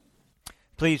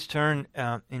Please turn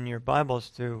in your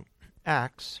Bibles to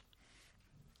Acts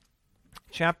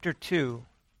chapter 2.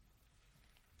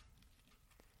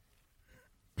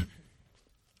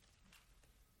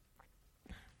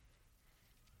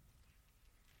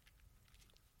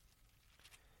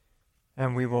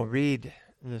 And we will read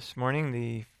this morning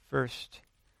the first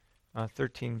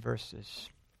 13 verses.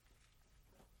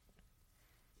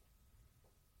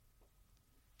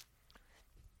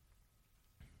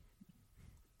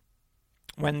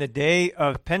 When the day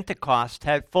of Pentecost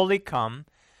had fully come,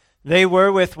 they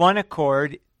were with one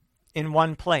accord in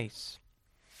one place.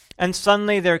 And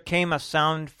suddenly there came a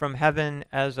sound from heaven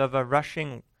as of a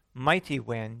rushing mighty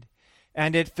wind,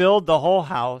 and it filled the whole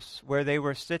house where they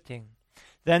were sitting.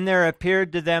 Then there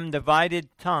appeared to them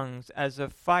divided tongues as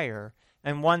of fire,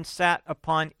 and one sat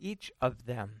upon each of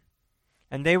them.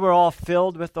 And they were all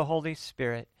filled with the Holy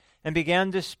Spirit, and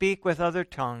began to speak with other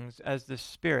tongues as the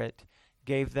Spirit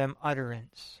gave them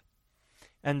utterance.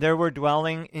 And there were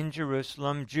dwelling in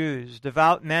Jerusalem Jews,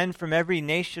 devout men from every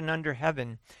nation under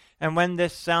heaven. And when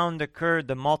this sound occurred,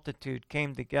 the multitude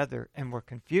came together and were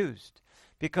confused,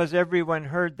 because everyone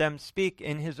heard them speak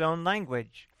in his own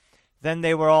language. Then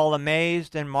they were all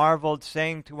amazed and marveled,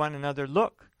 saying to one another,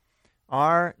 "Look,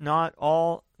 are not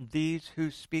all these who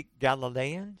speak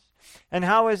Galileans? And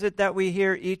how is it that we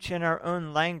hear each in our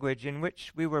own language in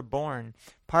which we were born?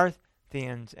 Parthians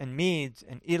and Medes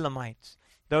and Elamites,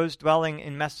 those dwelling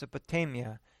in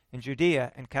Mesopotamia, in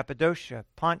Judea and Cappadocia,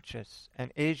 Pontus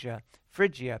and Asia,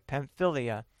 Phrygia,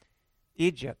 Pamphylia,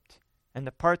 Egypt, and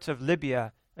the parts of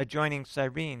Libya adjoining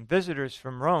Cyrene, visitors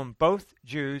from Rome, both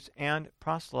Jews and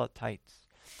proselytes,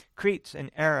 Cretes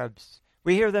and Arabs.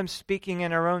 We hear them speaking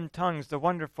in our own tongues the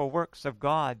wonderful works of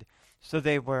God." So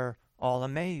they were all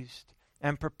amazed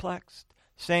and perplexed,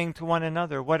 saying to one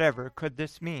another, "Whatever could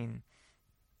this mean?"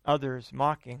 Others,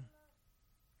 mocking,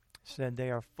 said,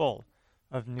 "They are full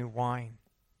of new wine."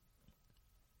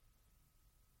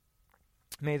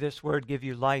 May this word give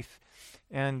you life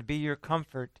and be your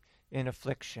comfort in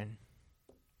affliction.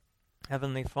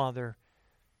 Heavenly Father,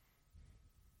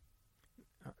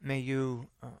 may you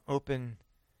open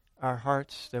our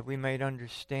hearts that we might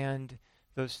understand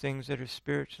those things that are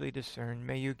spiritually discerned.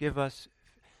 May you give us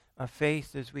a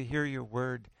faith as we hear your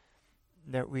word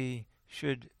that we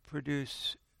should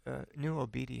produce new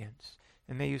obedience.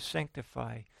 And may you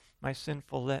sanctify my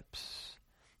sinful lips,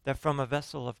 that from a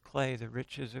vessel of clay the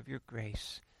riches of your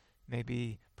grace may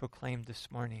be proclaimed this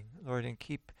morning. Lord, and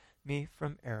keep me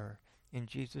from error. In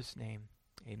Jesus' name,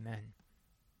 amen.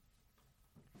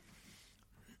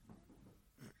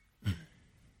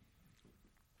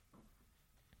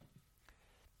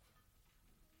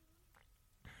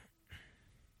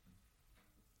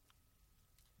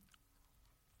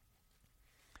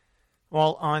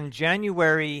 Well, on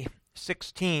January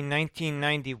 16,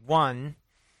 1991,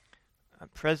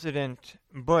 President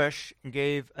Bush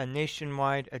gave a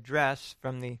nationwide address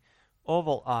from the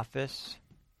Oval Office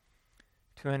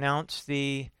to announce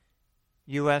the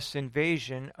U.S.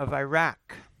 invasion of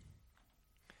Iraq.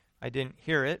 I didn't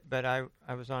hear it, but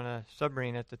I was on a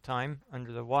submarine at the time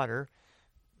under the water,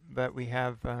 but we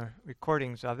have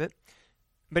recordings of it.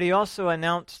 But he also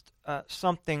announced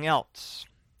something else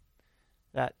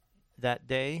that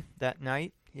day, that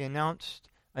night. He announced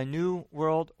a new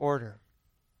world order.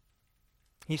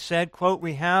 He said, quote,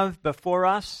 "We have before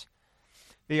us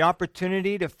the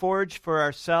opportunity to forge for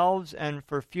ourselves and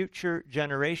for future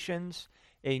generations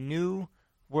a new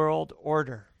world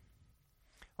order.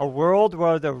 A world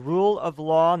where the rule of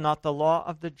law, not the law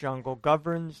of the jungle,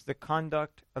 governs the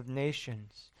conduct of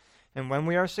nations. And when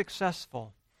we are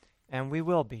successful, and we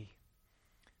will be,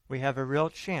 we have a real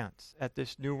chance at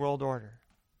this new world order.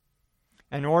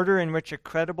 An order in which a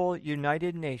credible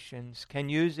United Nations can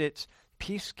use its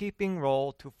peacekeeping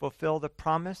role to fulfill the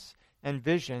promise and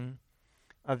vision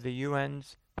of the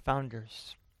UN's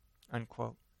founders,"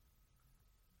 unquote.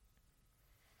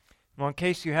 Well, in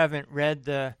case you haven't read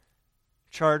the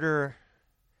Charter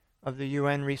of the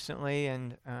UN recently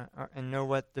and know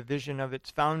what the vision of its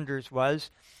founders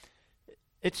was,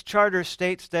 its charter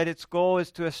states that its goal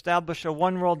is to establish a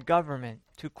one-world government,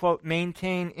 to, quote,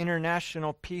 "maintain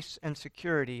international peace and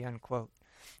security," unquote,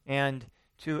 and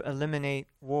to eliminate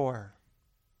war.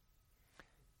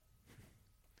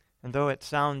 And though it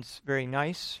sounds very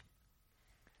nice,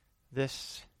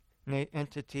 this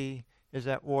entity is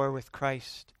at war with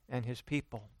Christ and his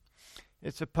people.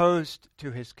 It's opposed to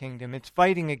his kingdom. It's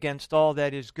fighting against all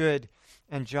that is good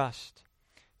and just.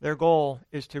 Their goal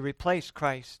is to replace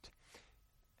Christ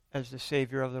as the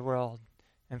Savior of the world,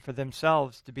 and for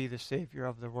themselves to be the Savior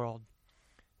of the world.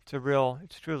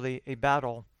 It's truly a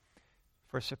battle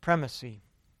for supremacy.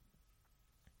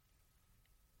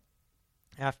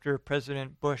 after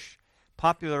President Bush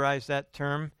popularized that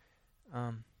term,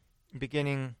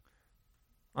 beginning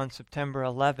on September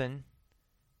 11,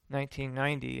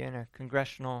 1990, in a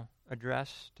congressional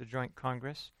address to Joint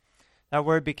Congress. That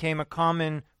word became a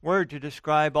common word to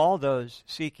describe all those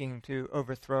seeking to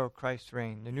overthrow Christ's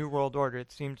reign. The New World Order,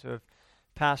 it seems to have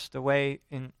passed away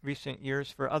in recent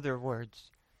years for other words.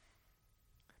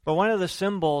 But one of the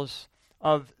symbols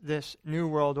of this New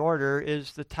World Order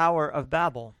is the Tower of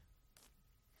Babel.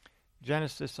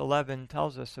 Genesis 11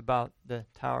 tells us about the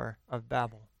Tower of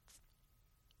Babel.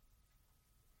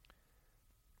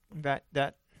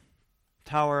 That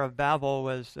Tower of Babel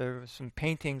there was some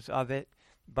paintings of it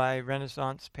by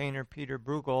Renaissance painter Peter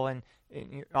Bruegel, and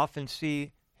you often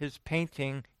see his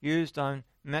painting used on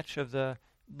much of the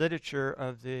literature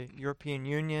of the European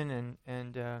Union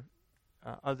and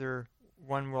other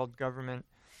one world government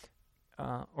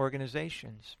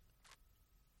organizations.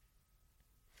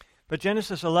 But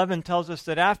Genesis 11 tells us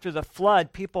that after the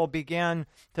flood, people began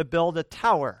to build a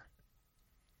tower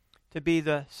to be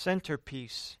the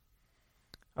centerpiece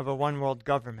of a one world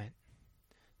government.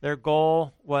 Their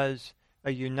goal was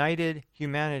a united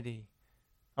humanity,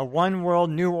 a one world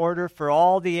new order for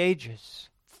all the ages.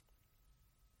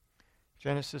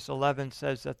 Genesis 11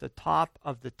 says that the top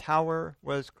of the tower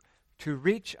was to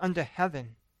reach unto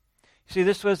heaven. See,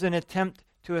 this was an attempt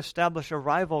to establish a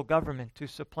rival government, to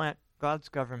supplant God's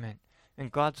government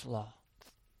and God's law.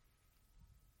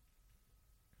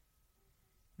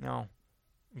 No,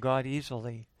 God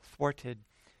easily thwarted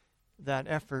that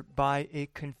effort by a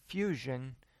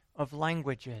confusion of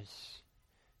languages.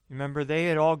 Remember, they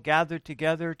had all gathered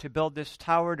together to build this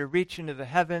tower to reach into the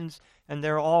heavens, and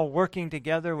they're all working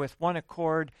together with one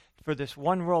accord for this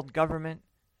one world government.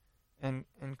 And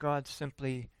God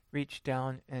simply reached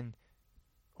down, and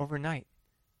overnight,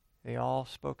 they all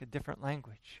spoke a different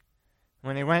language.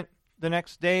 When they went the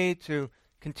next day to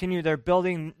continue their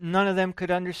building, none of them could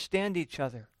understand each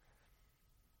other.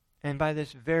 And by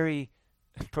this very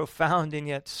profound and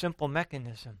yet simple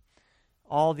mechanism,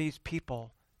 all these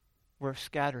people were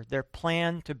scattered. Their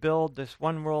plan to build this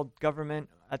one world government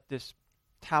at this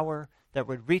tower that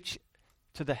would reach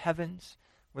to the heavens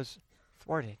was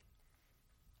thwarted.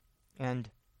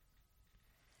 And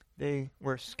they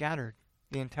were scattered.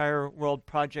 The entire world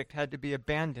project had to be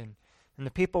abandoned. And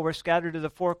the people were scattered to the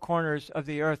four corners of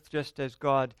the earth just as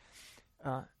God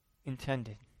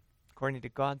intended, according to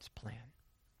God's plan.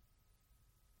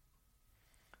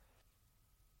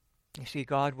 You see,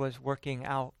 God was working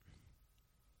out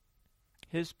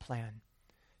His plan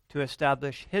to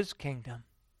establish His kingdom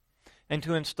and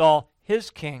to install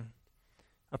His king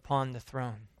upon the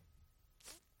throne.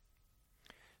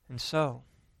 And so,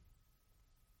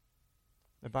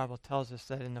 the Bible tells us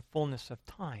that in the fullness of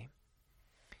time,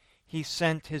 He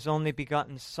sent His only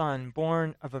begotten Son,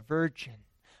 born of a virgin,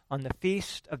 on the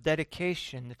feast of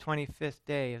dedication, the 25th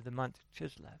day of the month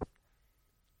Chislev.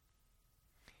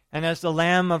 And as the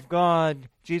Lamb of God,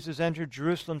 Jesus entered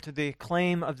Jerusalem to the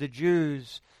acclaim of the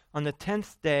Jews on the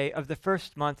 10th day of the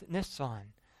first month,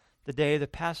 Nisan, the day the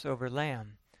Passover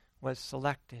lamb was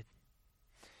selected.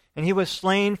 And He was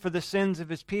slain for the sins of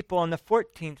His people on the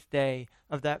 14th day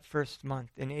of that first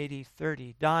month in AD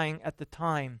 30, dying at the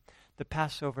time the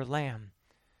Passover lamb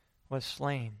was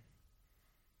slain.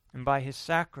 And by His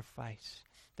sacrifice,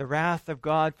 the wrath of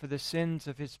God for the sins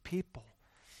of His people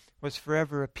was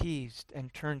forever appeased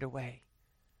and turned away.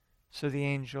 So the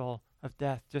angel of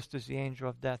death, just as the angel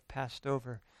of death passed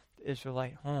over the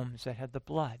Israelite homes that had the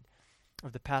blood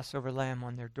of the Passover lamb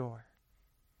on their door.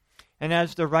 And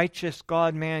as the righteous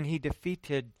God-man, He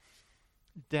defeated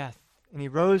death, and He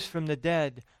rose from the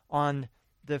dead on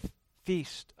the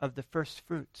feast of the first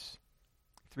fruits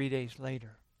 3 days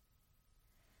later.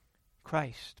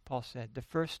 Christ, Paul said, the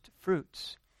first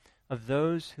fruits of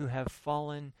those who have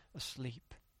fallen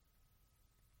asleep.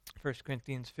 1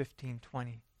 Corinthians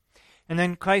 15:20. And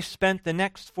then Christ spent the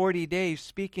next 40 days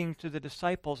speaking to the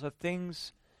disciples of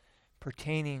things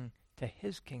pertaining to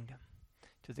His kingdom,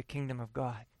 to the kingdom of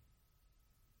God.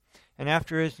 And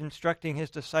after instructing His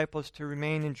disciples to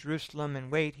remain in Jerusalem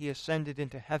and wait, He ascended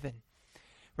into heaven,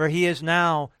 where He is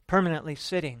now permanently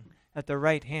sitting at the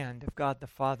right hand of God the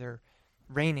Father,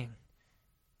 reigning.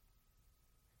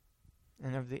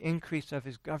 And of the increase of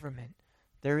His government,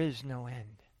 there is no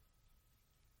end.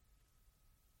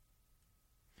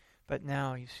 But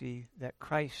now you see that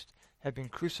Christ had been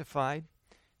crucified.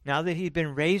 Now that He'd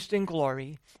been raised in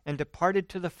glory and departed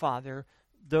to the Father,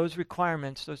 those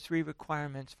requirements, those three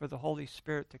requirements for the Holy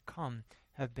Spirit to come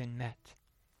have been met.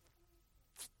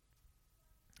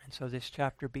 And so this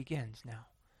chapter begins now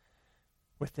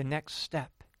with the next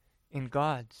step in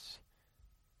God's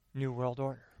New World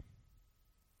Order.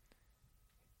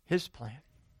 His plan.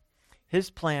 His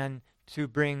plan to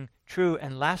bring true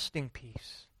and lasting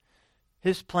peace.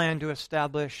 His plan to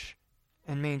establish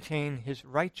and maintain his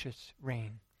righteous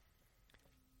reign.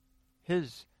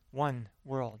 His one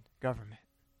world government.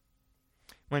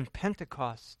 When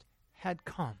Pentecost had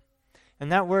come,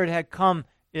 and that word had come,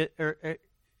 the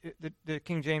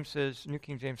King James says, New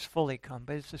King James, fully come,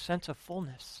 but it's a sense of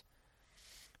fullness.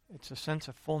 It's a sense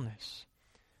of fullness.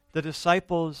 The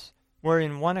disciples were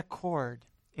in one accord,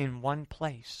 in one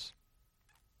place.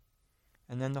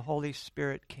 And then the Holy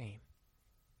Spirit came.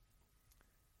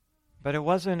 But it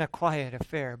wasn't a quiet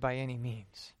affair by any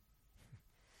means.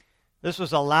 This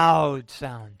was a loud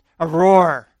sound, a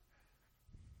roar.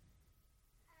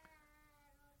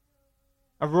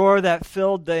 A roar that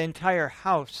filled the entire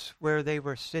house where they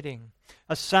were sitting.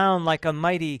 A sound like a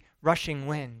mighty rushing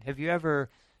wind. Have you ever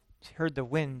heard the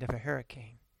wind of a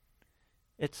hurricane?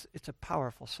 It's a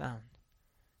powerful sound.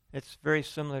 It's very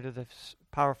similar to the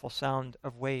powerful sound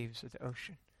of waves of the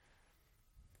ocean.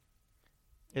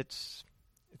 It's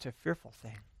a fearful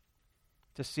thing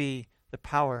to see the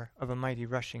power of a mighty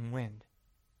rushing wind.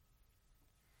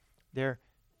 There,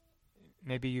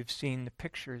 maybe you've seen the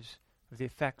pictures of the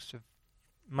effects of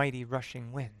mighty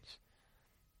rushing winds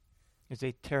as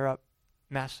they tear up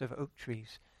massive oak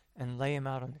trees and lay them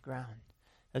out on the ground,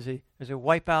 as they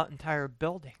wipe out entire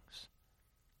buildings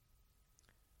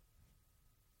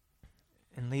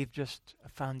and leave just a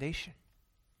foundation.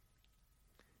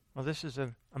 Well, this is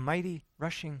a mighty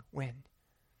rushing wind,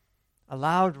 a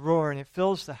loud roar, and it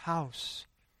fills the house.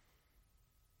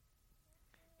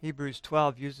 Hebrews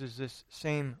 12 uses this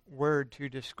same word to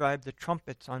describe the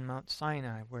trumpets on Mount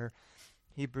Sinai, where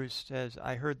Hebrews says,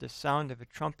 I heard the sound of a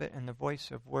trumpet and the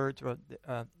voice of words, or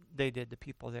they did, the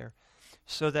people there,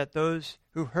 so that those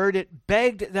who heard it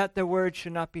begged that the word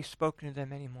should not be spoken to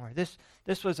them anymore.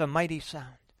 This was a mighty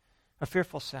sound, a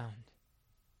fearful sound.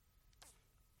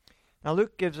 Now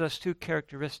Luke gives us two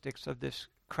characteristics of this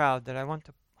crowd that I want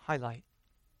to highlight.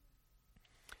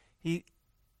 He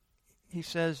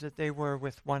says that they were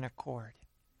with one accord.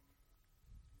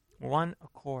 One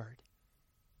accord.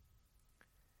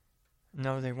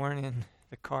 No, they weren't in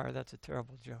the car. That's a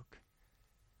terrible joke.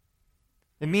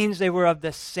 It means they were of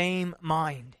the same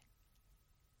mind.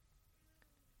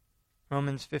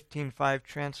 Romans 15:5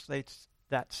 translates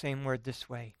that same word this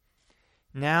way.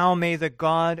 Now may the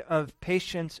God of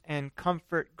patience and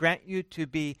comfort grant you to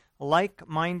be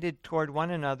like-minded toward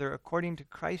one another according to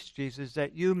Christ Jesus,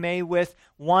 that you may with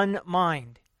one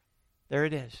mind, there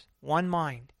it is, one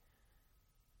mind,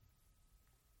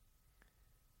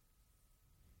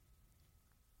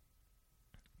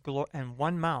 and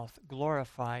one mouth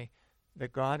glorify the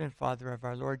God and Father of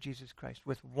our Lord Jesus Christ.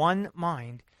 With one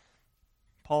mind,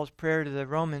 Paul's prayer to the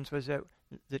Romans was that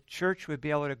the church would be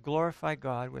able to glorify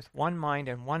God with one mind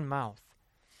and one mouth.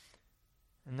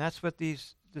 And that's what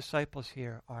these disciples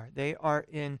here are. They are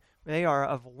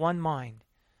of one mind.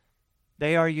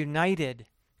 They are united.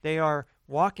 They are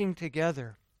walking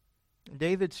together.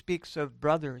 David speaks of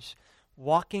brothers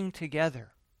walking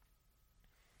together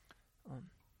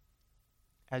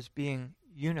as being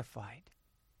unified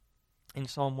in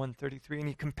Psalm 133. And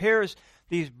he compares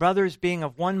these brothers being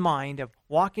of one mind, of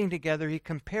walking together. He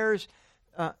compares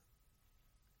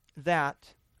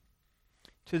that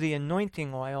to the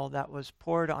anointing oil that was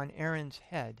poured on Aaron's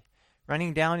head,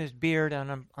 running down his beard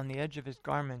and on the edge of his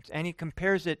garments. And he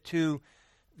compares it to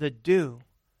the dew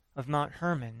of Mount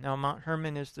Hermon. Now, Mount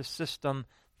Hermon is the system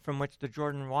from which the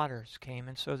Jordan waters came.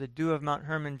 And so the dew of Mount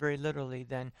Hermon very literally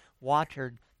then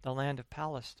watered the land of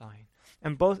Palestine.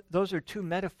 And both those are two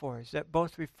metaphors that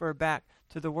both refer back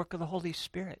to the work of the Holy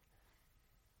Spirit.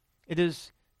 It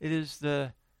is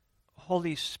the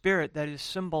Holy Spirit that is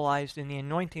symbolized in the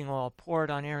anointing oil poured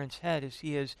on Aaron's head as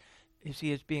he is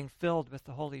being filled with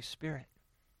the Holy Spirit.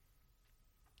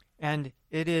 And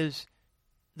it is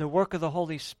the work of the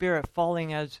Holy Spirit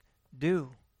falling as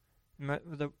dew.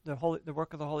 The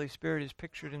work of the Holy Spirit is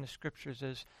pictured in the Scriptures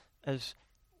as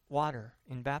water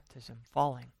in baptism,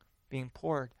 falling, being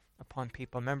poured upon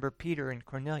people. Remember Peter and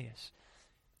Cornelius.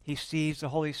 He sees the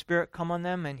Holy Spirit come on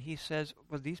them and he says,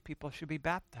 well, these people should be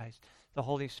baptized. The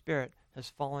Holy Spirit has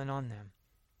fallen on them.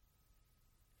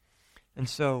 And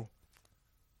so,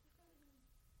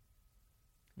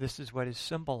 this is what is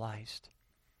symbolized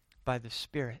by the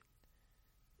Spirit,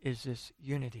 is this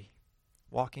unity,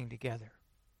 walking together.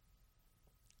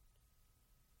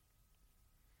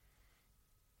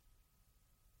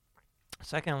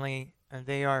 Secondly,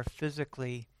 they are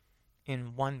physically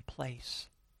in one place.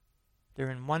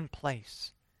 They're in one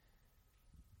place.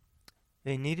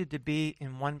 They needed to be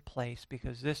in one place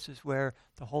because this is where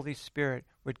the Holy Spirit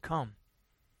would come.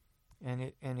 And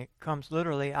it comes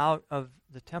literally out of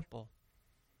the temple.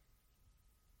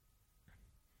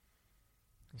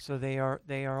 And so they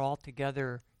are all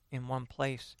together in one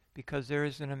place because there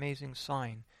is an amazing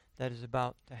sign that is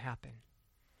about to happen.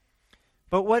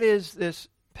 But what is this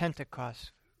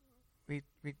Pentecost? We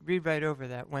read right over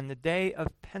that. When the day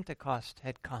of Pentecost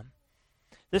had come.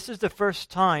 This is the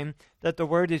first time that the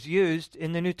word is used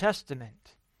in the New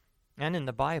Testament and in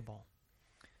the Bible.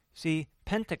 See,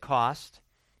 Pentecost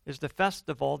is the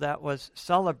festival that was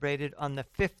celebrated on the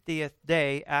 50th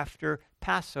day after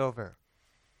Passover.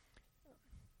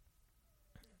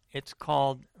 It's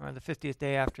called the 50th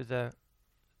day after the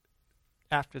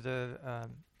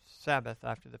Sabbath,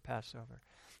 after the Passover.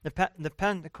 The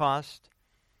Pentecost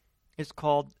is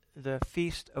called the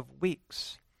Feast of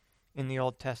Weeks in the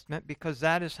Old Testament because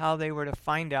that is how they were to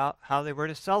find out how they were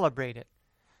to celebrate it.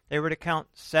 They were to count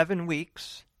 7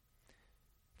 weeks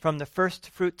from the first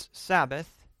fruits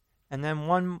Sabbath and then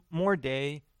one more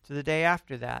day to the day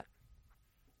after that.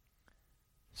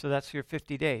 So that's your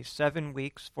 50 days, 7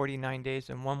 weeks, 49 days,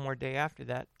 and one more day after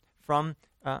that from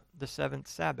the seventh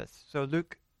Sabbath. So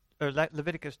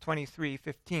Leviticus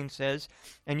 23:15 says,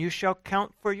 "And you shall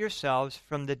count for yourselves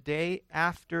from the day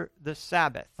after the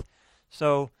Sabbath."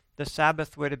 So the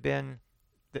Sabbath would have been,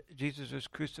 Jesus was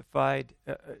crucified,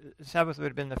 the Sabbath would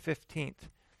have been the 15th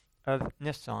of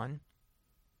Nisan.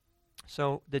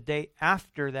 So the day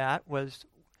after that was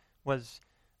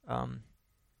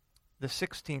the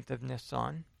 16th of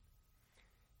Nisan.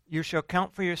 "You shall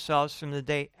count for yourselves from the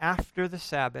day after the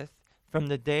Sabbath, from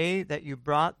the day that you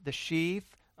brought the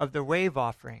sheaf of the wave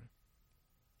offering."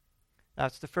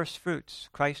 That's the first fruits.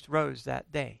 Christ rose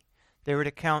that day. They were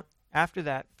to count after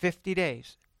that 50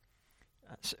 days.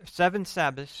 7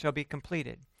 Sabbaths shall be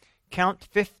completed. Count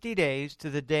 50 days to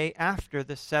the day after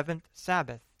the 7th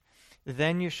Sabbath.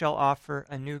 Then you shall offer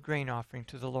a new grain offering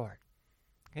to the Lord.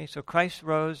 Okay, so Christ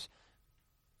rose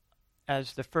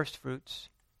as the first fruits,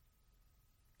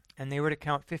 and they were to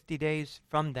count 50 days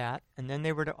from that, and then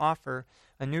they were to offer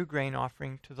a new grain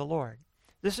offering to the Lord.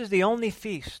 This is the only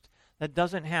feast that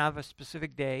doesn't have a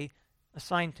specific day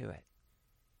assigned to it.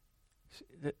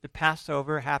 The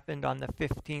Passover happened on the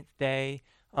 15th day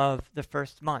of the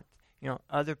first month.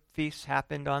 Other feasts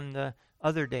happened on the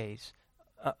other days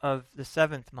of the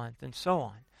 7th month, and so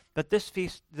on. But this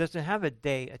feast doesn't have a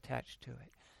day attached to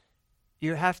it.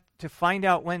 You have to find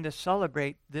out when to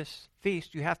celebrate this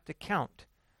feast. You have to count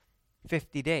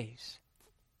 50 days.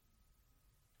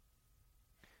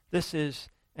 This is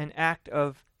an act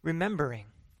of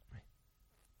remembering.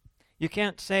 You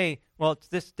can't say, well, it's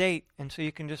this date, and so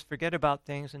you can just forget about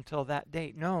things until that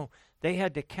date. No, they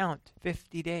had to count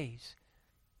 50 days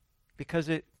because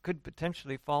it could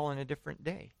potentially fall on a different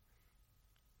day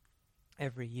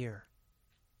every year.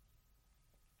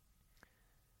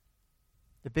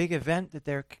 The big event that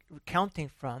they're counting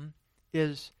from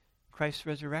is Christ's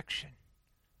resurrection.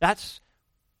 That's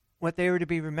what they were to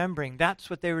be remembering. That's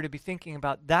what they were to be thinking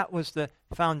about. That was the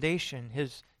foundation.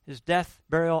 His death,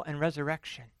 burial, and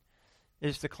resurrection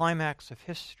is the climax of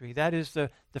history. That is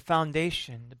the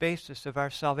foundation, the basis of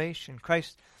our salvation.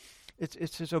 Christ,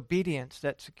 it's his obedience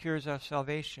that secures our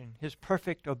salvation, his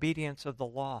perfect obedience of the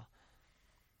law,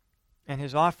 and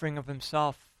his offering of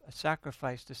himself, a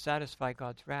sacrifice to satisfy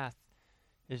God's wrath,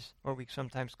 is what we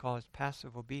sometimes call his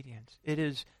passive obedience.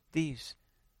 It's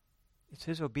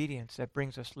his obedience that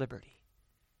brings us liberty.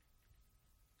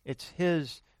 It's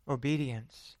his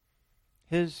obedience,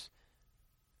 his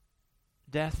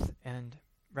death and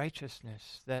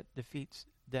righteousness that defeats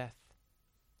death.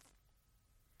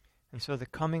 And so the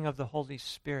coming of the Holy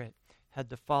Spirit had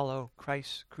to follow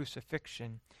Christ's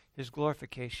crucifixion, his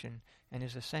glorification, and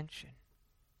his ascension.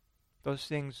 Those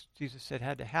things, Jesus said,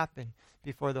 had to happen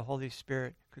before the Holy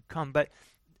Spirit could come.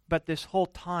 But this whole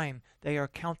time, they are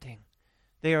counting.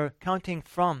 They are counting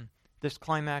from this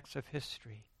climax of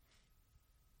history.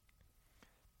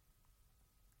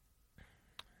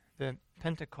 The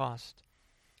Pentecost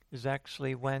is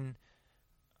actually when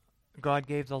God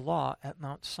gave the law at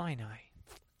Mount Sinai.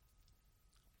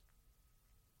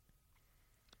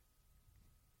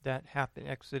 That happened.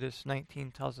 Exodus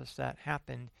 19 tells us that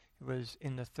happened. It was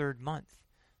in the 3rd month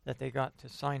that they got to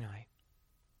Sinai.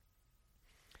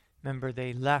 Remember,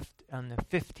 they left on the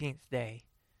 15th day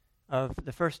of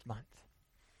the 1st month.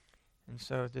 And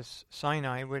so this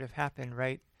Sinai would have happened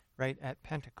right at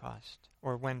Pentecost,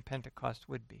 or when Pentecost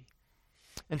would be.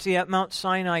 And see, at Mount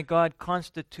Sinai, God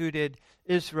constituted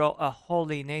Israel a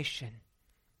holy nation.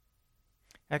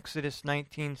 Exodus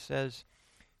 19 says,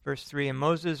 Verse 3, and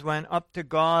Moses went up to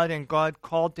God, and God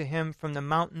called to him from the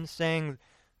mountain, saying,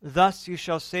 thus you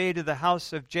shall say to the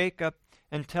house of Jacob,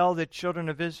 and tell the children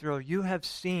of Israel, you have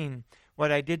seen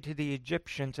what I did to the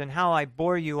Egyptians, and how I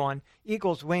bore you on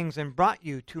eagle's wings, and brought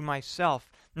you to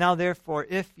myself. Now therefore,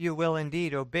 if you will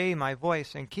indeed obey my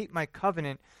voice, and keep my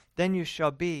covenant, then you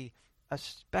shall be a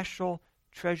special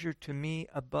treasure to me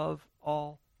above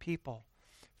all people.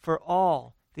 For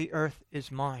all the earth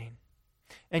is mine.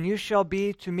 And you shall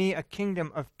be to me a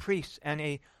kingdom of priests and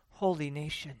a holy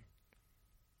nation.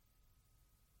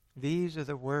 These are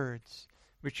the words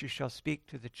which you shall speak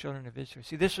to the children of Israel.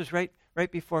 See, this was right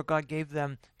before God gave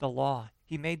them the law.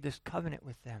 He made this covenant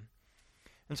with them.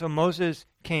 And so Moses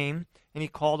came, and he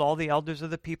called all the elders of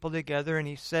the people together, and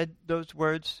he said those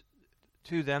words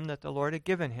to them that the Lord had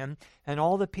given him. And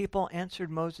all the people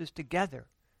answered Moses together,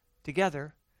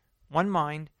 one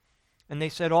mind, and they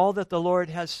said, all that the Lord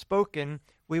has spoken,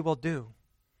 we will do.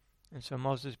 And so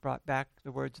Moses brought back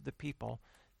the words of the people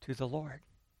to the Lord.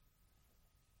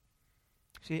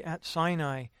 See, at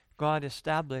Sinai, God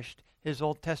established his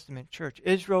Old Testament church.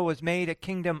 Israel was made a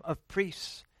kingdom of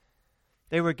priests.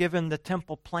 They were given the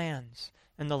temple plans,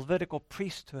 and the Levitical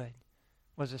priesthood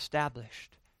was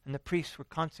established. And the priests were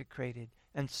consecrated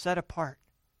and set apart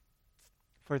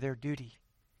for their duty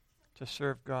to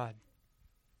serve God.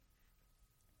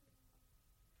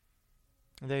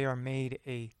 They are made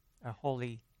a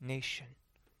holy nation.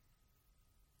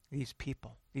 These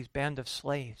people, these band of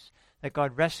slaves that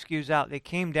God rescues out, they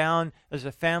came down as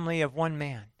a family of one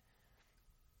man.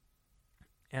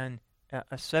 And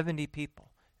 70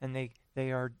 people. And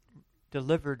they are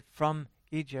delivered from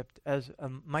Egypt as a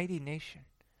mighty nation.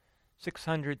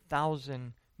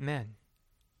 600,000 men.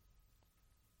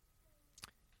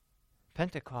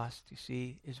 Pentecost, you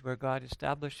see, is where God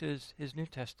establishes his New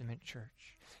Testament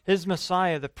church. His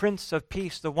Messiah, the Prince of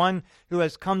Peace, the one who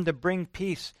has come to bring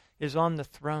peace, is on the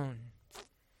throne.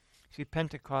 See,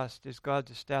 Pentecost is God's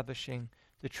establishing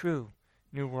the true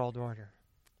New World Order.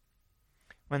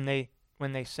 When they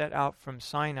set out from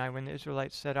Sinai, when the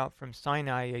Israelites set out from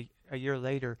Sinai a year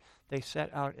later, they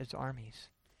set out as armies.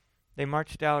 They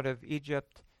marched out of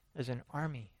Egypt as an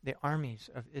army, the armies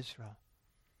of Israel.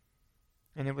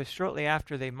 And it was shortly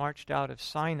after they marched out of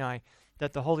Sinai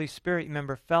that the Holy Spirit,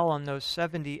 remember, fell on those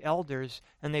 70 elders,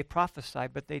 and they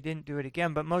prophesied, but they didn't do it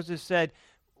again. But Moses said,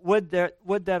 would that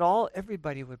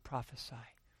everybody would prophesy?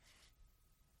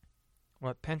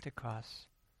 Well, at Pentecost,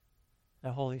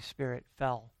 the Holy Spirit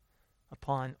fell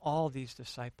upon all these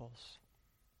disciples.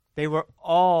 They were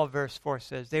all, verse 4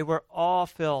 says, they were all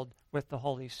filled with the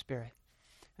Holy Spirit.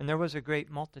 And there was a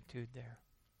great multitude there.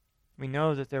 We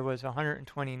know that there was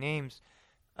 120 names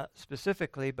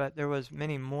specifically, but there was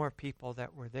many more people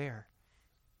that were there.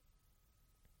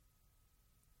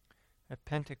 At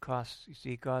Pentecost, you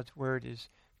see, God's word is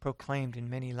proclaimed in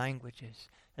many languages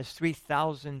as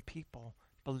 3,000 people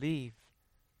believe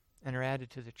and are added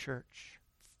to the church.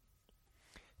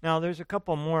 Now, there's a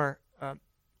couple more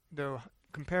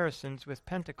comparisons with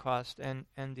Pentecost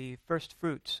and the first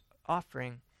fruits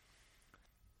offering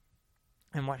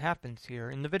and what happens here.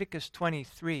 In Leviticus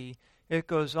 23, it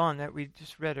goes on, that we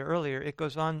just read earlier, it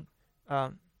goes on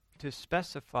to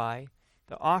specify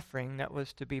the offering that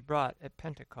was to be brought at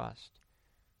Pentecost.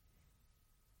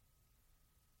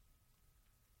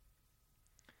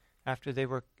 After they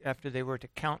were to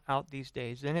count out these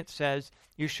days, then it says,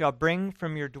 you shall bring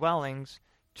from your dwellings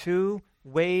 2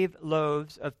 wave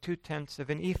loaves of 2/10 of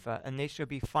an ephah, and they shall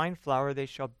be fine flour, they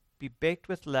shall be baked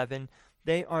with leaven,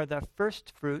 they are the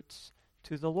first fruits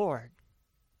to the Lord.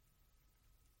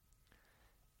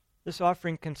 This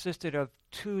offering consisted of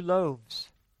 2 loaves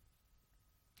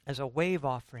as a wave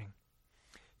offering.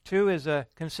 2 is a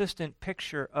consistent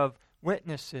picture of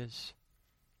witnesses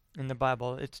in the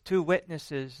Bible. It's 2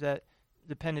 witnesses that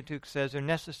the Pentateuch says are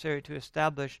necessary to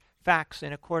establish facts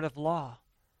in a court of law.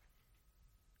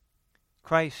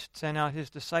 Christ sent out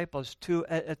his disciples 2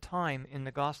 at a time in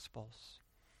the Gospels.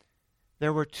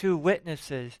 There were 2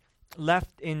 witnesses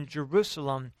left in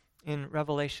Jerusalem in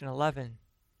Revelation 11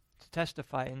 to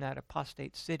testify in that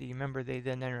apostate city. Remember, they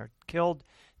then are killed,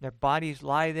 their bodies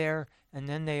lie there, and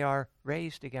then they are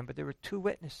raised again. But there were 2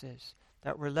 witnesses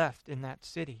that were left in that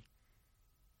city.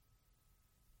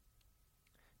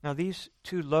 Now, these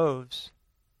 2 loaves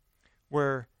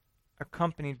were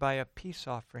accompanied by a peace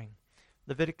offering.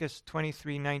 Leviticus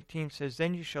 23:19 says,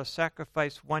 then you shall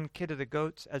sacrifice 1 kid of the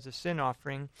goats as a sin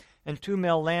offering, and 2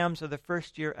 male lambs of the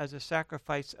first year as a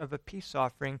sacrifice of a peace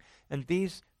offering. And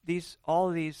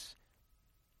all these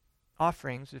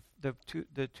offerings,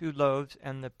 the two loaves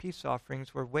and the peace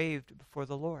offerings, were waved before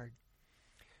the Lord.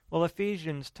 Well,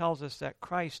 Ephesians tells us that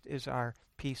Christ is our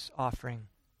peace offering.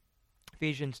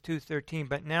 Ephesians 2:13,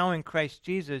 but now in Christ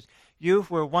Jesus, you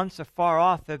who were once afar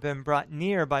off have been brought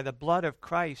near by the blood of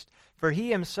Christ, for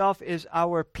he himself is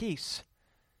our peace.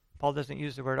 Paul doesn't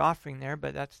use the word offering there,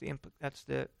 but that's the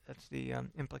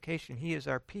implication. He is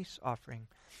our peace offering,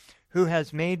 who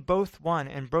has made both one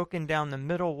and broken down the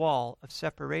middle wall of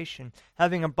separation,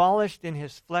 having abolished in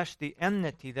his flesh the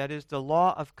enmity, that is, the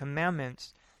law of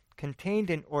commandments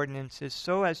contained in ordinances,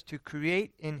 so as to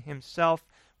create in himself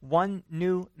one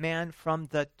new man from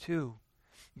the two,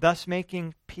 thus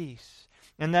making peace,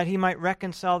 and that he might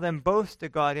reconcile them both to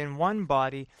God in one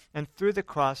body, and through the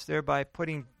cross thereby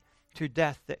putting to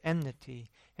death the enmity.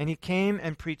 And he came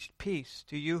and preached peace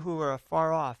to you who were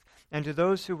afar off, and to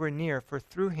those who were near, for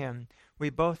through him we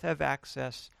both have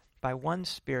access by one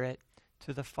Spirit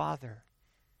to the Father.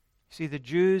 See, the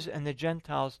Jews and the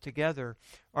Gentiles together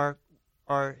are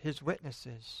his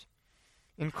witnesses.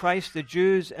 In Christ, the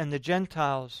Jews and the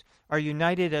Gentiles are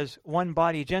united as one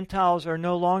body. Gentiles are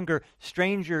no longer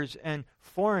strangers and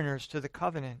foreigners to the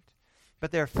covenant,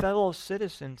 but they're fellow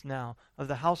citizens now of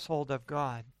the household of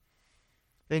God.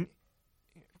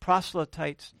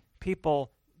 Proselytes,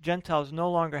 people, Gentiles no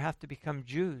longer have to become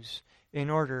Jews in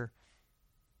order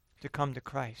to come to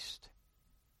Christ,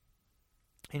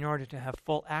 in order to have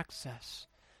full access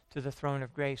to the throne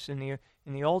of grace. In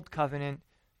the Old Covenant,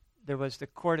 there was the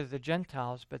court of the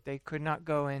Gentiles, but they could not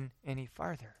go in any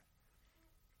farther.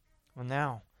 Well,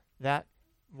 now that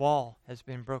wall has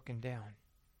been broken down.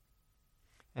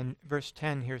 And verse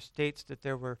 10 here states that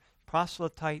there were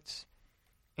proselytes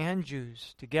and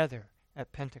Jews together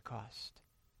at Pentecost.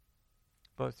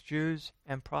 Both Jews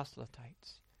and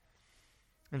proselytes.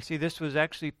 And see, this was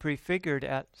actually prefigured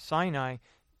at Sinai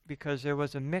because there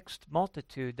was a mixed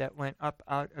multitude that went up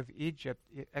out of Egypt.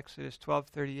 Exodus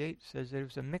 12:38 says there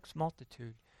was a mixed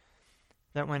multitude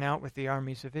that went out with the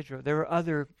armies of Israel. There were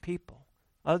other people,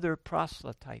 other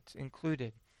proselytes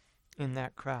included in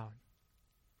that crowd.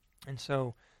 And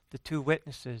so the two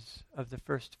witnesses of the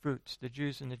first fruits, the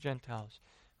Jews and the Gentiles,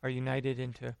 are united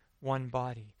into one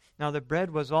body. Now the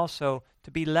bread was also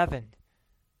to be leavened.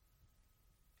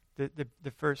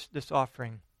 This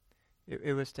offering,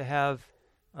 it was to have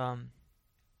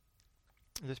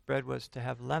this bread was to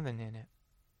have leaven in it,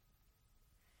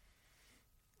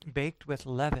 baked with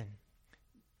leaven.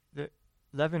 The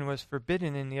leaven was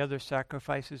forbidden in the other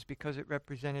sacrifices because it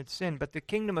represented sin. But the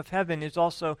kingdom of heaven is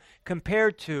also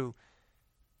compared to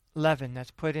leaven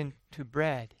that's put into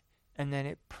bread, and then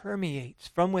it permeates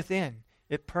from within.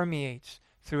 It permeates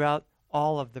throughout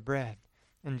all of the bread.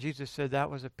 And Jesus said that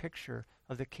was a picture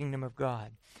of the kingdom of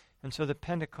God. And so the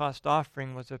Pentecost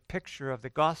offering was a picture of the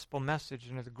gospel message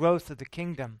and of the growth of the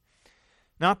kingdom.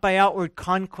 Not by outward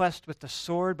conquest with the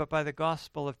sword, but by the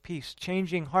gospel of peace,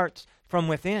 changing hearts from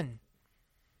within,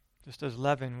 just as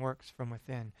leaven works from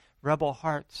within. Rebel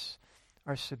hearts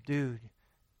are subdued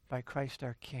by Christ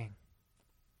our King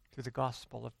through the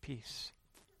gospel of peace.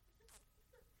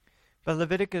 But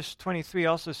Leviticus 23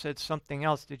 also said something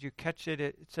else. Did you catch it?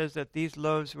 It says that these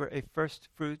loaves were a first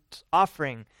fruits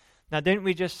offering. Now, didn't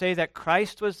we just say that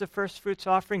Christ was the first fruits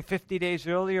offering 50 days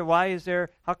earlier?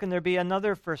 How can there be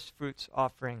another first fruits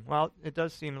offering? Well, it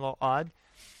does seem a little odd.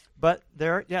 But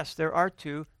there are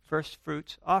two first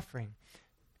fruits offering.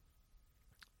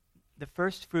 The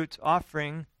first fruits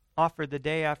offering offered the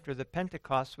day after the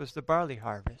Pentecost was the barley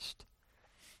harvest.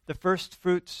 The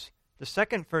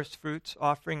second first fruits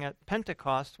offering at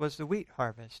Pentecost was the wheat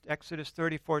harvest. Exodus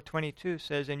 34:22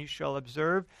 says, and you shall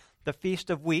observe the Feast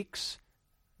of Weeks,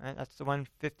 and that's the one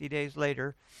 50 days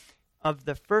later, of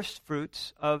the first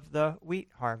fruits of the wheat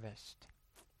harvest.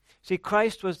 See,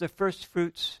 Christ was the first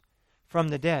fruits from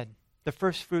the dead, the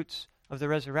first fruits of the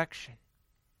resurrection.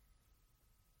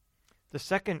 The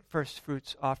second first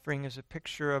fruits offering is a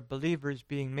picture of believers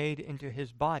being made into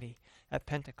his body at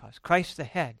Pentecost. Christ the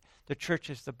head, the church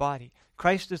is the body.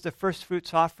 Christ is the first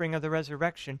fruits offering of the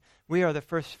resurrection. We are the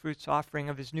first fruits offering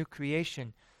of his new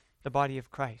creation, the body of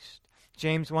Christ.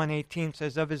 James 1:18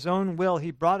 says, of his own will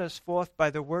he brought us forth by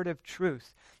the word of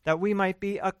truth, that we might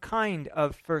be a kind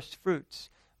of first fruits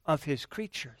of his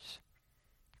creatures.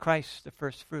 Christ, the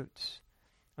first fruits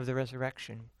of the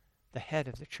resurrection, the head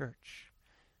of the church.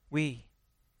 We,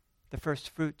 the first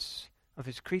fruits of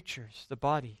his creatures, the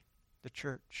body, the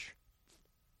church.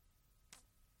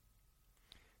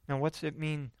 Now, what's it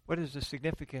mean? What is the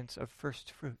significance of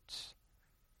first fruits?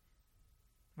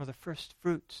 Well, the first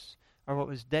fruits are what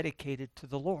was dedicated to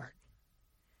the Lord.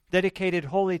 Dedicated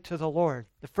wholly to the Lord.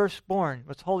 The firstborn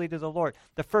was holy to the Lord.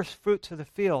 The first fruits of the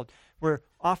field were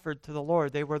offered to the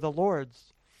Lord. They were the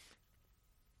Lord's.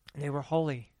 They were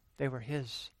holy. They were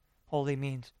his. holy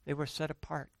means. They were set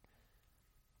apart.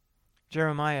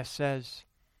 Jeremiah says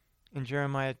in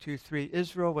Jeremiah 2:3,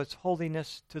 Israel was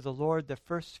holiness to the Lord, the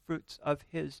first fruits of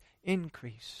his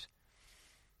increase.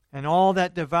 And all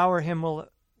that devour him will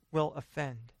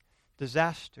offend.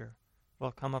 Disaster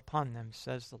will come upon them,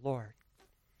 says the Lord.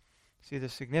 See, the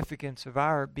significance of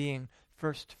our being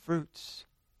first fruits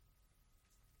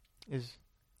is,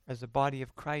 as the body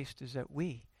of Christ, is that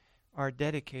we are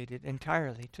dedicated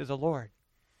entirely to the Lord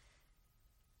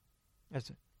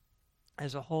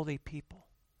as a holy people.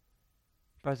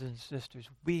 Brothers and sisters,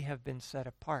 we have been set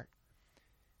apart.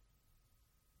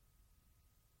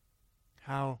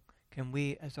 How can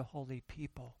we as a holy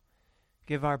people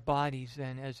give our bodies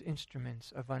then as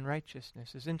instruments of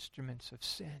unrighteousness, as instruments of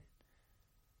sin?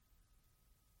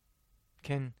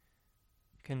 Can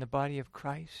the body of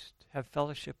Christ have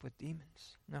fellowship with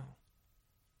demons? No.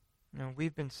 No,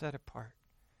 we've been set apart.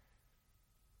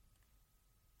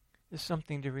 It's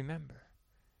something to remember.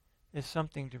 It's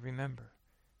something to remember.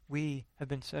 We have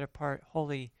been set apart,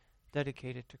 wholly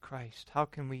dedicated to Christ. How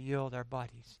can we yield our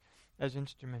bodies as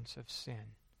instruments of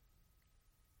sin?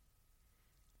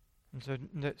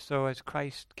 And so as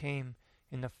Christ came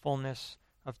in the fullness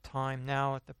of time,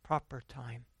 now at the proper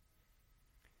time,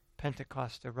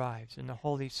 Pentecost arrives and the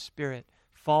Holy Spirit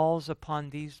falls upon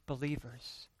these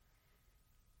believers.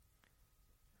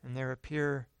 And there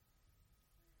appear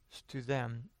to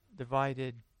them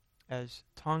divided as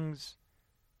tongues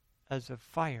as of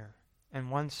fire, and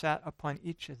one sat upon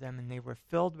each of them, and they were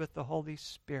filled with the Holy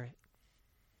Spirit.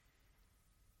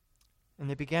 And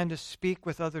they began to speak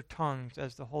with other tongues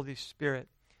as the Holy Spirit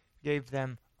gave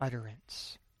them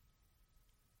utterance.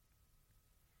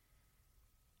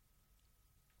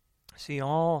 See,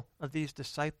 all of these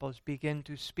disciples begin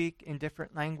to speak in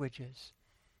different languages.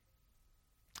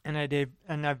 And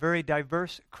a very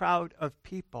diverse crowd of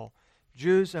people,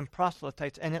 Jews and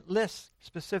proselytes, and it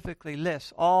specifically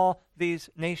lists all these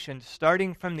nations,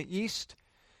 starting from the east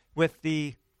with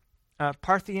the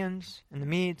Parthians and the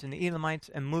Medes and the Elamites,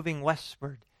 and moving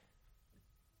westward,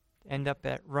 end up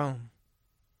at Rome.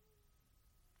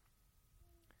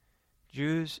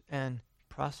 Jews and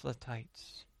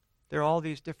proselytes. They're all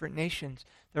these different nations.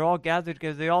 They're all gathered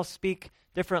together. They all speak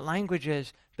different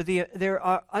languages, but they're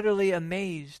utterly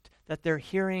amazed that they're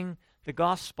hearing the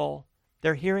gospel.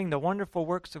 They're hearing the wonderful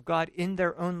works of God in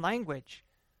their own language.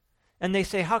 And they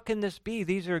say, how can this be?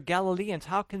 These are Galileans.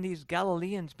 How can these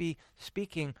Galileans be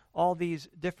speaking all these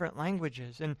different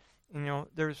languages? And,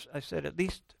 there's, I said, at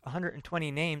least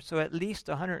 120 names, so at least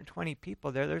 120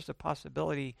 people there. There's a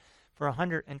possibility for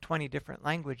 120 different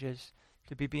languages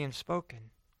to be being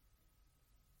spoken.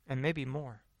 And maybe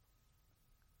more.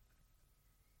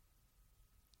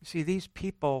 You see, these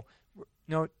people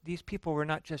were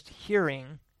not just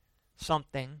hearing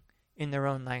something in their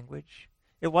own language.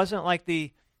 It wasn't like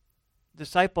the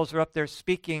disciples were up there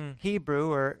speaking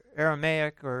Hebrew or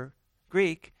Aramaic or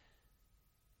Greek.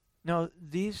 No,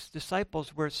 these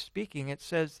disciples were speaking. It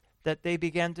says that they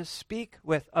began to speak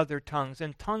with other tongues,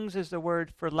 and tongues is the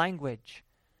word for language.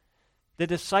 The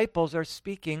disciples are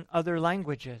speaking other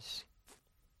languages.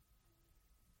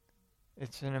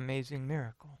 It's an amazing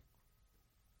miracle.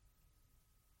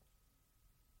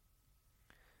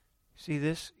 See,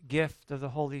 this gift of the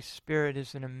Holy Spirit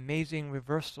is an amazing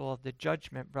reversal of the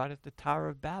judgment brought at the Tower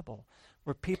of Babel,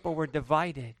 where people were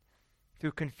divided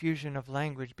through confusion of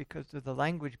language because of the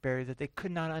language barrier, that they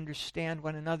could not understand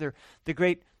one another. The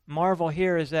great marvel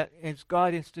here is that as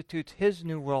God institutes his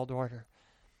new world order,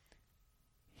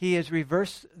 he has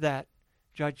reversed that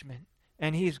judgment,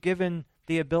 and he's given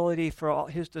the ability for all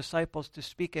his disciples to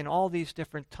speak in all these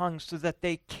different tongues so that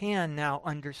they can now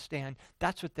understand.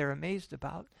 That's what they're amazed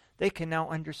about. They can now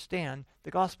understand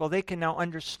the gospel. They can now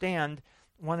understand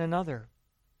one another.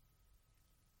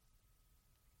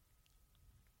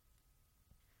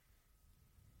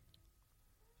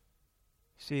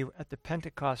 See, at the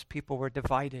Pentecost, people were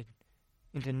divided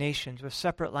into nations with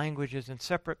separate languages and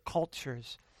separate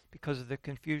cultures because of the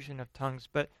confusion of tongues.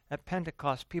 But at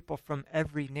Pentecost, people from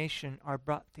every nation are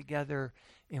brought together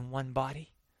in one body.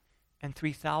 And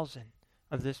 3,000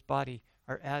 of this body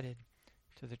are added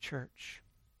to the church.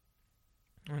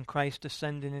 When Christ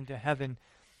ascended into heaven,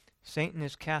 Satan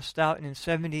is cast out, and in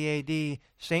 70 A.D.,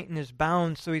 Satan is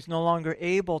bound, so he's no longer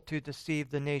able to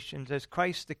deceive the nations as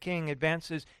Christ the King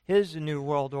advances his new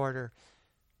world order,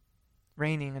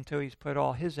 reigning until he's put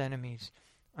all his enemies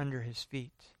under his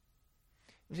feet.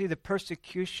 You see, the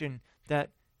persecution that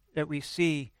we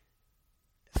see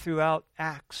throughout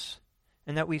Acts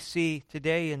and that we see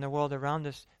today in the world around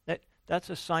us,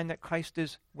 that's a sign that Christ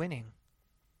is winning.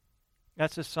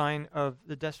 That's a sign of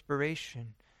the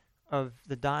desperation of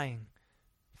the dying,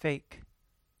 fake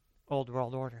old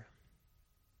world order.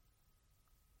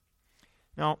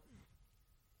 Now,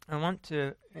 I want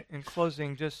to, in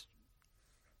closing, just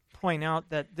point out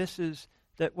that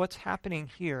that what's happening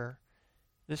here,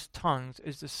 this tongues,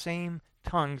 is the same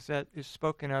tongues that is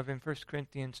spoken of in 1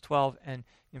 Corinthians 12 and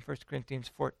in 1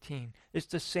 Corinthians 14. It's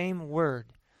the same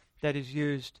word that is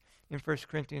used in 1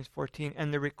 Corinthians 14,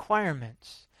 and the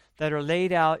requirements that are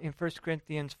laid out in 1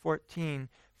 Corinthians 14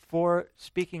 for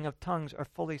speaking of tongues are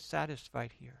fully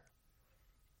satisfied here.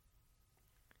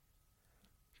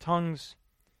 Tongues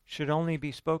should only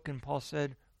be spoken, Paul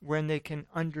said, when they can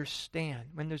understand,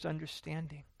 when there's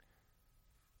understanding.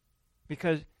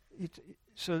 Because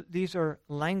so these are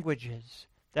languages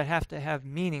that have to have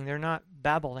meaning. They're not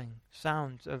babbling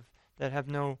sounds that have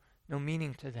no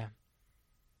meaning to them.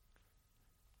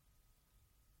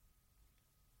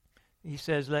 He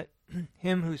says, let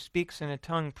him who speaks in a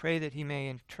tongue pray that he may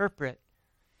interpret.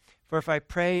 For if I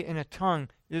pray in a tongue,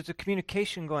 there's a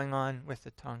communication going on with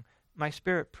the tongue. My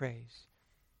spirit prays.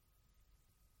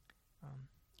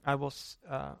 I will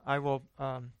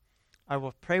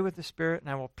pray with the Spirit, and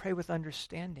I will pray with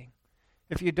understanding.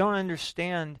 If you don't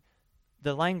understand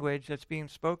the language that's being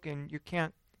spoken,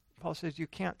 Paul says you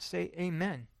can't say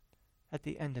amen at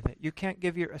the end of it. You can't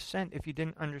give your assent if you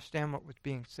didn't understand what was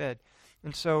being said.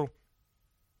 And so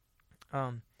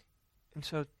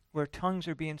where tongues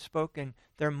are being spoken,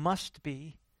 there must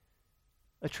be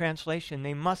a translation.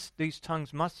 These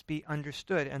tongues must be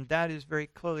understood, and that is very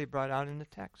clearly brought out in the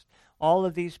text. All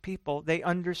of these people, they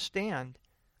understand.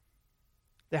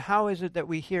 How is it that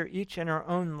we hear each in our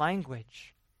own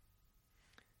language?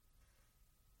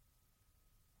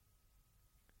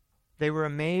 They were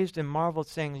amazed and marveled,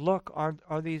 saying, "Look,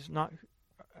 are these not?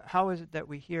 How is it that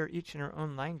we hear each in our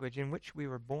own language in which we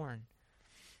were born?"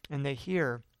 And they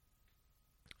hear.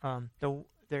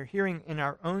 They're hearing in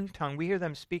our own tongue. We hear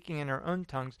them speaking in our own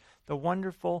tongues the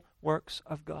wonderful works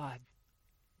of God.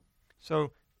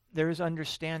 So there is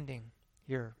understanding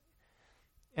here,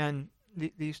 and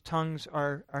these tongues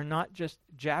are not just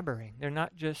jabbering. They're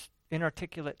not just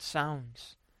inarticulate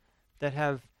sounds that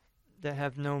have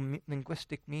no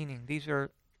linguistic meaning. These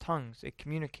are tongues. They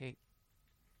communicate.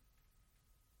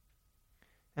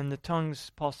 And the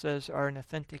tongues, Paul says, are an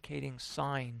authenticating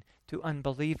sign to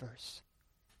unbelievers.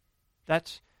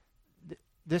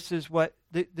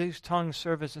 These tongues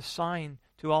serve as a sign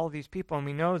to all of these people. And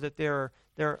we know that there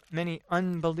are many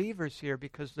unbelievers here,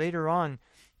 because later on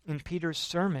in Peter's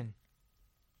sermon,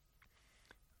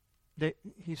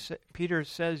 Peter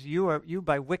says, you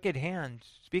by wicked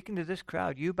hands, speaking to this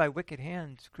crowd, you by wicked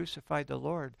hands crucified the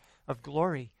Lord of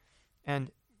glory.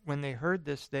 And when they heard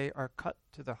this, they are cut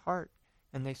to the heart,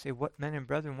 and they say, "What men and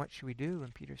brethren, what should we do?"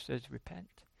 And Peter says,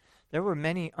 "Repent." There were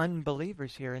many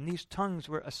unbelievers here, and these tongues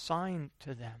were a sign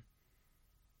to them,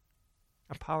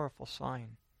 a powerful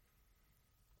sign.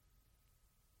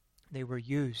 They were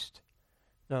used,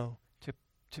 though,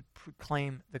 to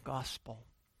proclaim the gospel.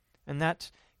 And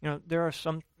that's, there are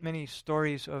many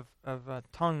stories of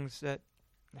tongues that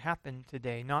happen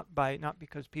today, not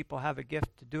because people have a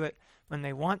gift to do it when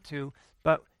they want to,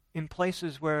 but in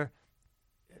places where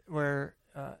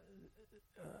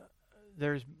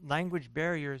there's language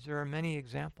barriers. There are many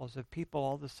examples of people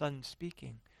all of a sudden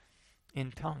speaking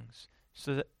in tongues,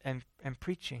 and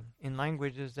preaching in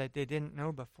languages that they didn't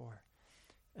know before,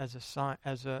 as a sign,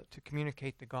 to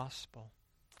communicate the gospel.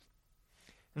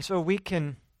 And so we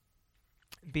can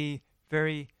be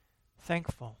very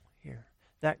thankful here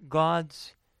that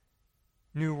God's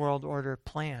New World Order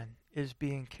plan is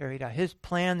being carried out. His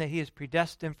plan that he has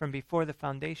predestined from before the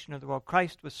foundation of the world.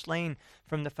 Christ was slain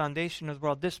from the foundation of the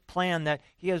world. This plan that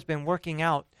he has been working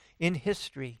out in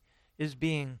history is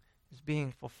being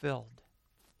fulfilled.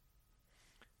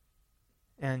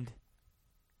 And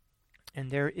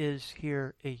there is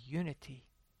here a unity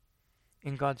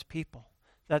in God's people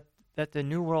that the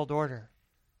New World Order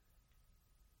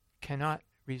cannot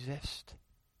resist.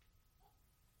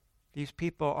 These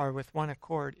people are with one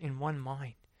accord, in one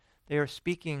mind. They are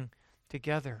speaking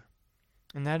together.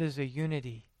 And that is a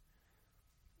unity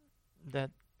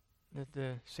that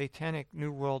the satanic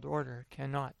New World Order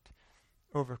cannot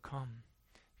overcome.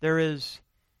 There is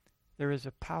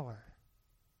a power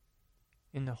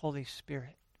in the Holy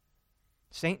Spirit.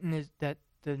 Satan is that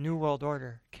the New World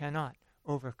Order cannot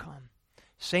overcome.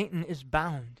 Satan is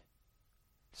bound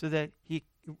so that he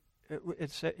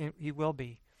will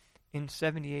be in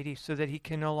 70 AD, so that he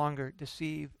can no longer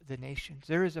deceive the nations.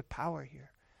 There is a power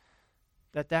here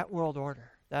that world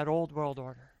order, that old world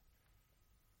order,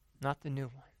 not the new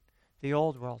one, the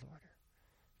old world order,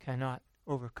 cannot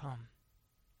overcome.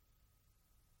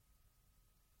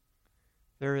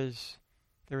 there is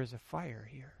a fire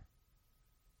here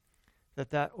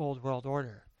that old world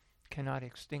order cannot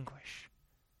extinguish.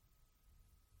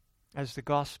 As the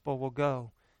gospel will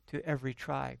go to every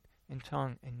tribe and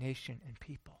tongue and nation and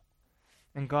people.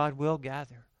 And God will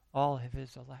gather all of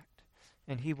his elect.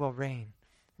 And he will reign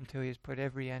until he has put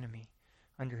every enemy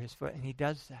under his foot. And he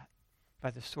does that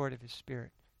by the sword of his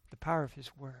Spirit, the power of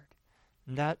his word.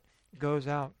 And that goes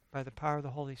out by the power of the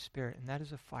Holy Spirit. And that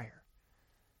is a fire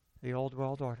the old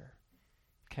world order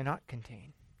cannot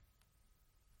contain.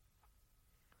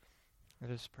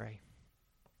 Let us pray.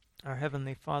 Our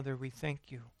Heavenly Father, we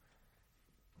thank you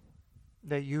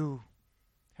that you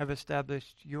have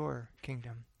established your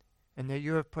kingdom and that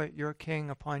you have put your king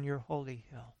upon your holy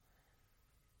hill.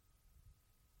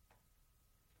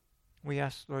 We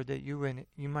ask, Lord, that you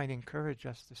might encourage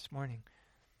us this morning,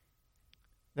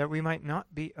 that we might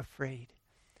not be afraid,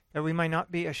 that we might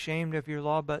not be ashamed of your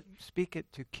law, but speak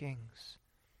it to kings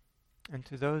and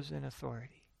to those in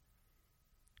authority.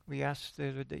 We ask,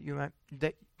 Father,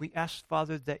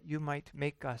 that you might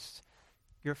make us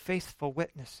your faithful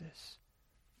witnesses,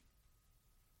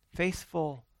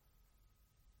 faithful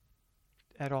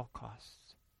at all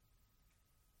costs.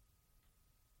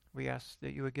 We ask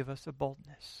that you would give us a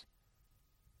boldness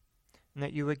and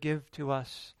that you would give to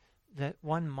us that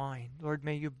one mind. Lord,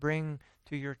 may you bring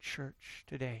to your church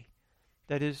today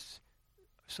that is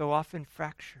so often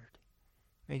fractured.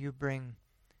 May you bring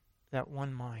that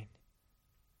one mind,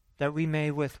 that we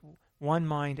may with one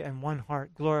mind and one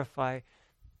heart glorify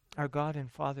our God and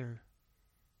Father,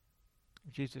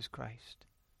 Jesus Christ.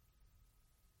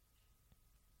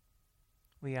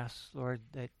 We ask, Lord,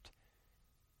 that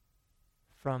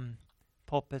from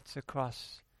pulpits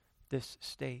across this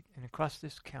state and across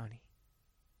this county,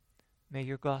 may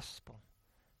your gospel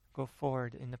go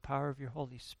forward in the power of your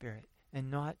Holy Spirit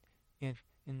and not in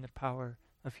the power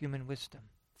of human wisdom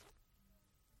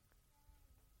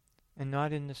and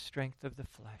not in the strength of the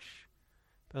flesh.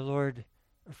 But Lord,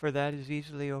 for that is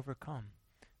easily overcome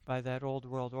by that old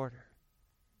world order.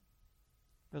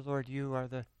 But Lord, you are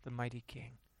the mighty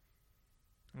King.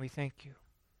 And we thank you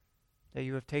that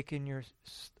you have taken your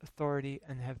authority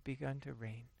and have begun to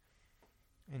reign.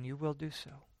 And you will do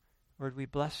so. Lord, we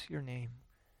bless your name.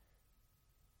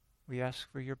 We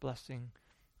ask for your blessing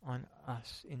on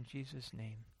us. In Jesus'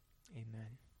 name,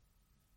 amen.